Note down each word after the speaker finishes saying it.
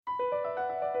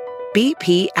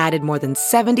BP added more than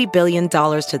 $70 billion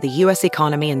to the U.S.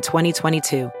 economy in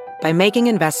 2022 by making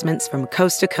investments from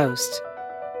coast to coast.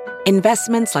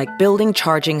 Investments like building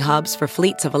charging hubs for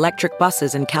fleets of electric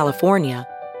buses in California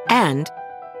and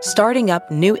starting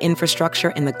up new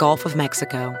infrastructure in the Gulf of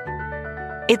Mexico.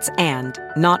 It's and,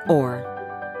 not or.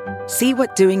 See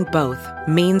what doing both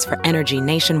means for energy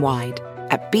nationwide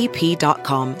at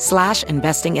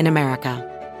bp.com/investing in America.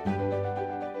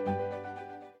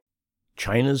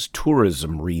 China's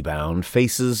tourism rebound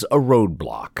faces a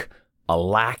roadblock, a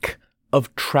lack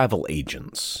of travel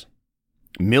agents.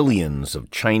 Millions of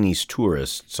Chinese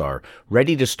tourists are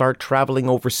ready to start traveling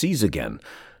overseas again,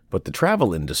 but the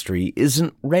travel industry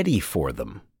isn't ready for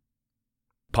them.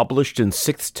 Published in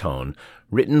Sixth Tone,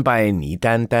 written by Ni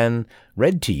Dandan,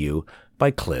 read to you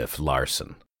by Cliff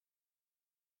Larson.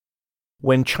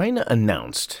 When China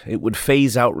announced it would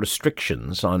phase out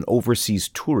restrictions on overseas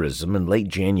tourism in late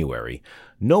January,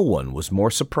 no one was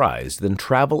more surprised than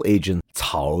travel agent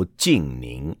Cao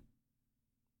Jingning.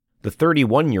 The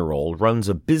 31-year-old runs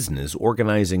a business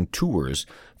organizing tours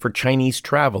for Chinese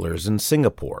travelers in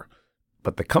Singapore,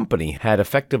 but the company had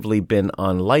effectively been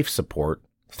on life support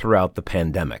throughout the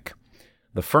pandemic.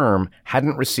 The firm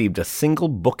hadn't received a single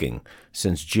booking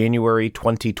since January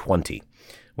 2020,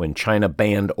 when China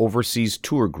banned overseas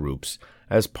tour groups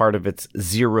as part of its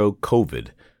zero-COVID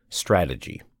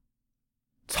strategy.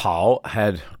 Cao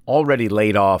had already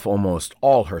laid off almost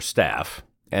all her staff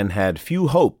and had few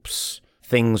hopes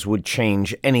things would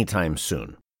change anytime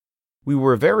soon. "We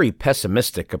were very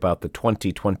pessimistic about the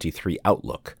 2023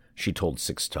 outlook," she told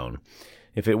Sixth Tone.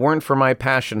 "If it weren't for my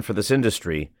passion for this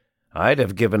industry, I'd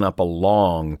have given up a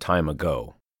long time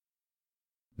ago."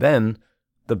 Then,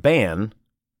 the ban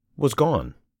was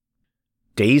gone.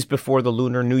 Days before the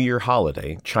Lunar New Year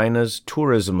holiday, China's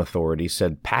tourism authority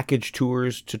said package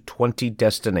tours to 20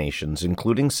 destinations,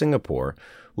 including Singapore,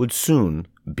 would soon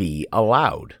be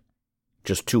allowed.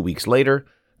 Just 2 weeks later,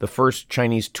 the first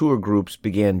Chinese tour groups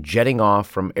began jetting off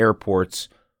from airports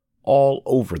all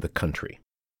over the country.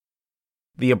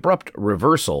 The abrupt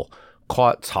reversal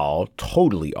caught Cao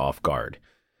totally off guard.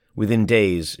 Within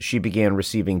days, she began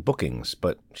receiving bookings,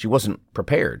 but she wasn't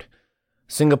prepared.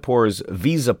 Singapore's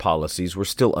visa policies were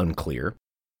still unclear.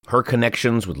 Her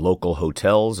connections with local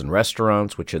hotels and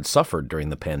restaurants, which had suffered during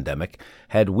the pandemic,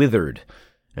 had withered,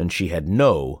 and she had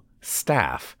no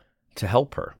staff to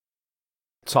help her.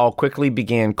 Cao quickly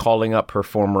began calling up her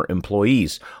former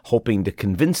employees, hoping to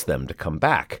convince them to come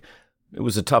back. It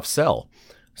was a tough sell.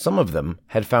 Some of them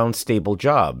had found stable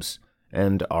jobs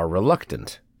and are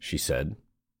reluctant, she said.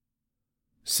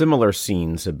 Similar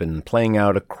scenes have been playing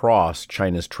out across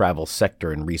China's travel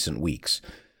sector in recent weeks,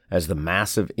 as the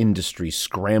massive industry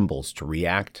scrambles to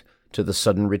react to the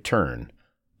sudden return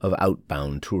of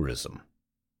outbound tourism.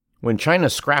 When China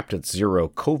scrapped its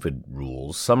zero-COVID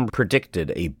rules, some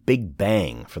predicted a big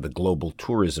bang for the global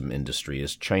tourism industry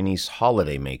as Chinese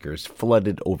holidaymakers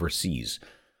flooded overseas.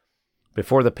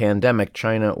 Before the pandemic,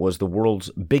 China was the world's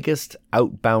biggest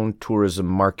outbound tourism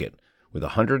market, with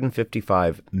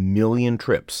 155 million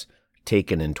trips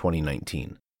taken in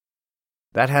 2019.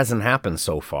 That hasn't happened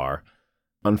so far.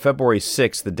 On February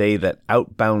 6th, the day that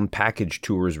outbound package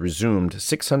tours resumed,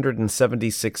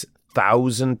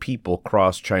 676,000 people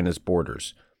crossed China's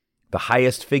borders, the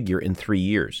highest figure in 3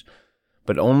 years,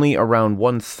 but only around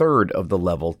one-third of the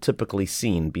level typically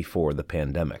seen before the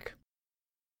pandemic.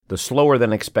 The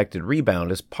slower-than-expected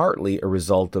rebound is partly a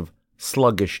result of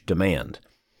sluggish demand.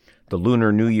 The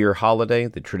Lunar New Year holiday,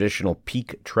 the traditional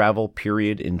peak travel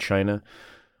period in China,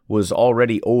 was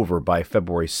already over by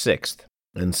February 6th,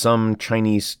 and some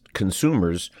Chinese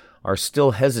consumers are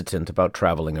still hesitant about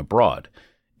traveling abroad,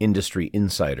 industry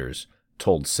insiders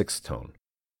told Sixth Tone.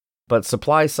 But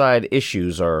supply-side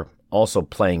issues are also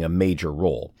playing a major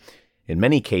role. In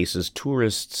many cases,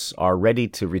 tourists are ready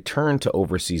to return to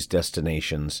overseas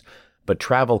destinations, but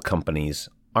travel companies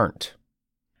aren't.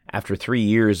 After 3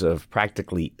 years of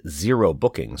practically zero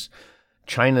bookings,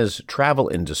 China's travel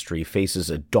industry faces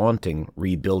a daunting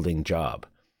rebuilding job.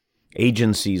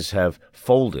 Agencies have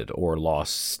folded or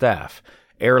lost staff.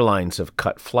 Airlines have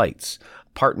cut flights.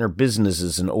 Partner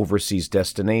businesses in overseas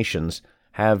destinations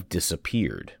have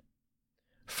disappeared.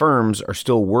 Firms are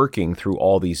still working through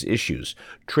all these issues.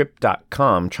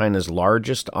 Trip.com, China's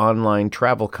largest online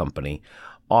travel company,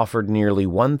 offered nearly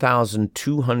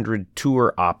 1,200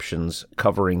 tour options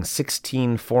covering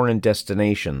 16 foreign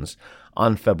destinations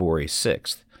on February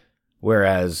 6th,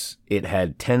 whereas it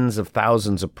had tens of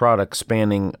thousands of products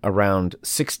spanning around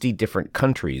 60 different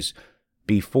countries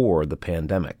before the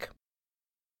pandemic.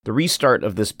 The restart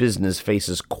of this business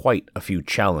faces quite a few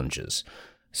challenges,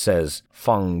 says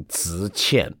Fang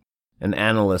Ziqian, an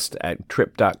analyst at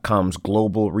Trip.com's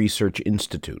Global Research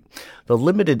Institute. The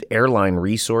limited airline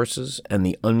resources and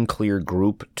the unclear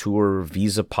group tour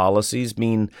visa policies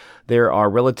mean there are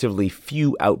relatively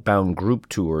few outbound group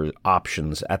tour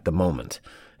options at the moment,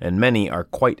 and many are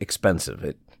quite expensive.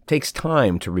 It takes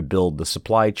time to rebuild the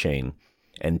supply chain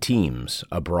and teams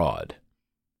abroad.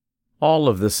 All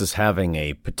of this is having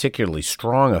a particularly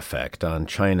strong effect on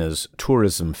China's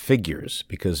tourism figures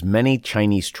because many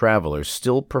Chinese travelers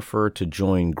still prefer to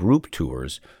join group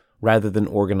tours rather than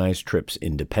organize trips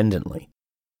independently.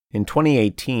 In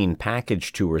 2018,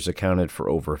 package tours accounted for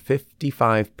over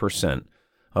 55%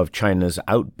 of China's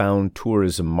outbound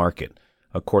tourism market,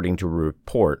 according to a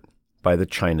report by the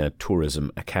China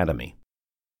Tourism Academy.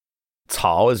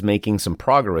 Cao is making some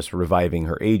progress reviving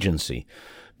her agency.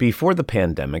 Before the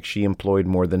pandemic, she employed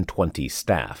more than 20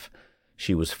 staff.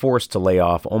 She was forced to lay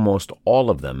off almost all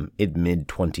of them in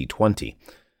mid-2020,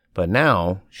 but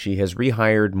now she has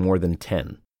rehired more than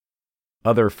 10.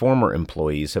 Other former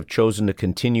employees have chosen to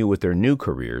continue with their new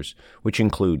careers, which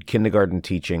include kindergarten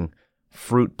teaching,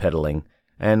 fruit peddling,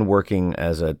 and working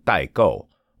as a daigou,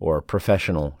 or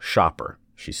professional shopper,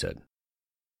 she said.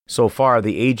 So far,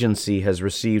 the agency has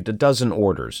received a dozen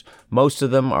orders. Most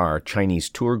of them are Chinese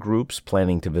tour groups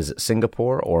planning to visit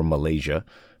Singapore or Malaysia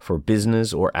for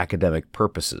business or academic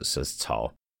purposes, says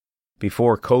Cao.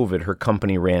 Before COVID, her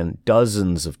company ran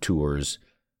dozens of tours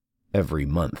every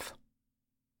month.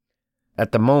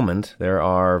 At the moment, there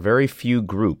are very few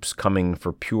groups coming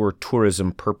for pure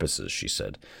tourism purposes, she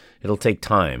said. It'll take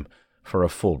time for a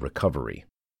full recovery.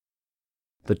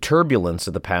 The turbulence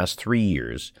of the past 3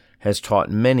 years has taught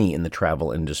many in the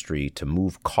travel industry to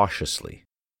move cautiously.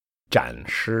 Zhan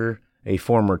Shi, a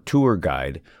former tour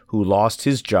guide who lost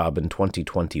his job in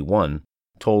 2021,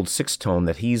 told Sixtone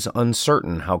that he's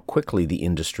uncertain how quickly the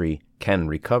industry can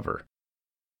recover.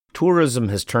 Tourism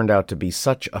has turned out to be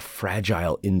such a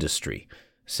fragile industry,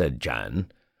 said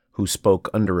Zhan, who spoke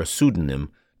under a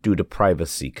pseudonym due to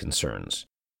privacy concerns.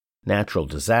 Natural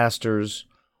disasters,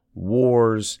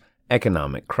 wars,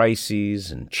 economic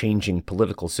crises, and changing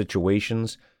political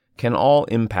situations can all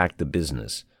impact the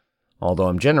business. Although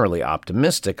I'm generally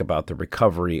optimistic about the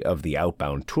recovery of the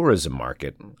outbound tourism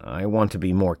market, I want to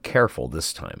be more careful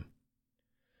this time.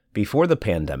 Before the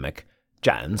pandemic,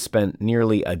 Zhan spent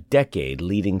nearly a decade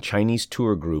leading Chinese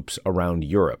tour groups around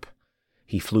Europe.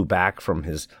 He flew back from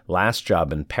his last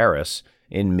job in Paris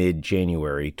in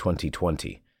mid-January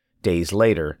 2020. Days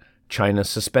later, China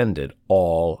suspended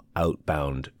all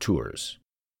outbound tours.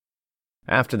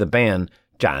 After the ban,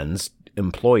 Zhan's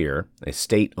employer, a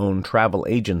state-owned travel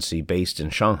agency based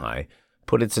in Shanghai,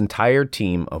 put its entire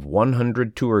team of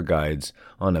 100 tour guides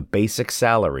on a basic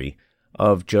salary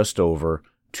of just over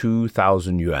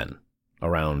 2,000 yuan,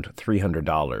 around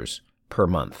 $300 per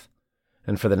month.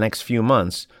 And for the next few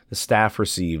months, the staff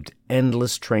received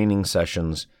endless training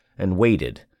sessions and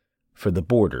waited for the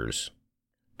borders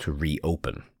to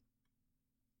reopen.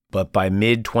 But by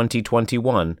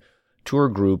mid-2021, tour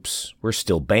groups were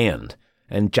still banned,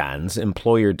 and Zhan's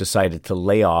employer decided to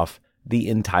lay off the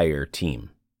entire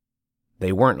team.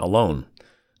 They weren't alone.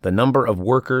 The number of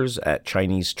workers at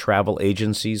Chinese travel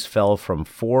agencies fell from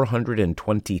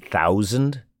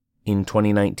 420,000 in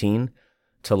 2019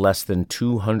 to less than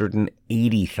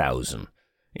 280,000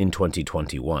 in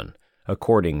 2021,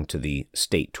 according to the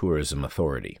State Tourism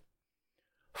Authority.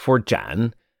 For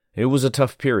Zhan, it was a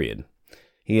tough period.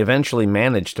 He eventually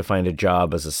managed to find a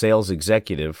job as a sales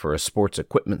executive for a sports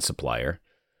equipment supplier,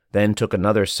 then took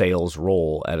another sales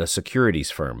role at a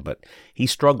securities firm, but he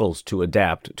struggles to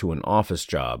adapt to an office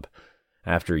job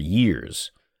after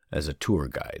years as a tour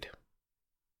guide.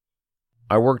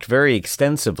 I worked very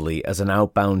extensively as an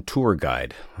outbound tour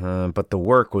guide, but the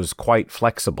work was quite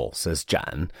flexible, says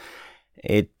Zhan.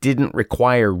 It didn't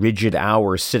require rigid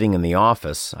hours sitting in the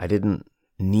office. I didn't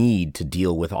need to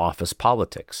deal with office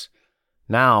politics.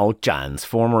 Now, Zhan's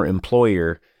former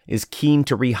employer is keen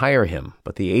to rehire him,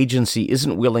 but the agency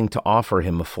isn't willing to offer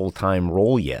him a full-time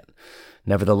role yet.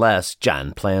 Nevertheless,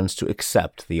 Zhan plans to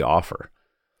accept the offer.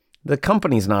 The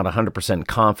company's not 100%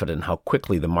 confident how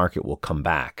quickly the market will come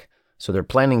back, so they're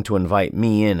planning to invite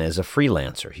me in as a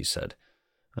freelancer, he said.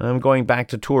 I'm going back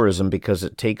to tourism because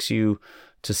it takes you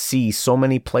to see so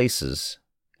many places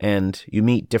and you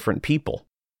meet different people.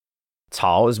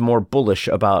 Cao is more bullish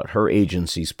about her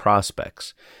agency's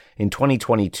prospects. In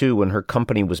 2022, when her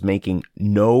company was making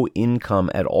no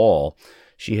income at all,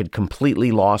 she had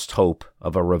completely lost hope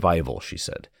of a revival, she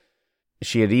said.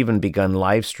 She had even begun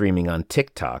live streaming on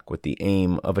TikTok with the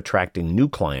aim of attracting new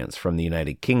clients from the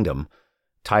United Kingdom,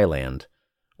 Thailand,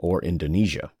 or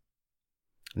Indonesia.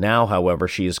 Now, however,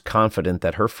 she is confident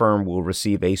that her firm will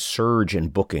receive a surge in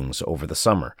bookings over the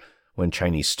summer, when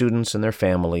Chinese students and their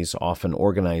families often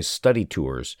organize study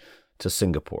tours to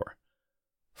Singapore.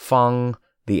 Fang,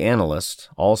 the analyst,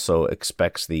 also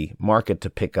expects the market to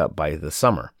pick up by the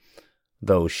summer,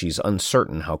 though she's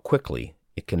uncertain how quickly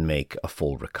it can make a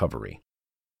full recovery.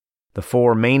 The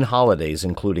 4 main holidays,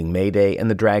 including May Day and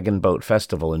the Dragon Boat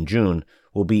Festival in June,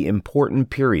 will be important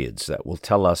periods that will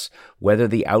tell us whether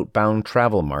the outbound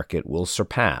travel market will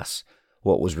surpass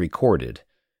what was recorded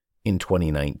in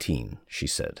 2019, she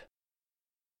said.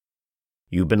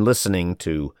 You've been listening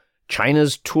to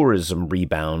China's tourism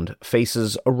rebound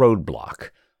faces a roadblock,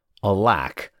 a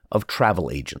lack of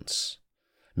travel agents.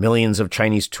 Millions of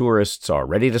Chinese tourists are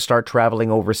ready to start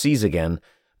traveling overseas again,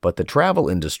 but the travel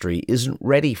industry isn't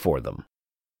ready for them.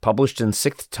 Published in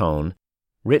 6th Tone,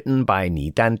 written by Ni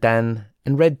Dan Dan,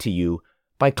 and read to you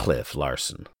by Cliff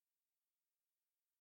Larson.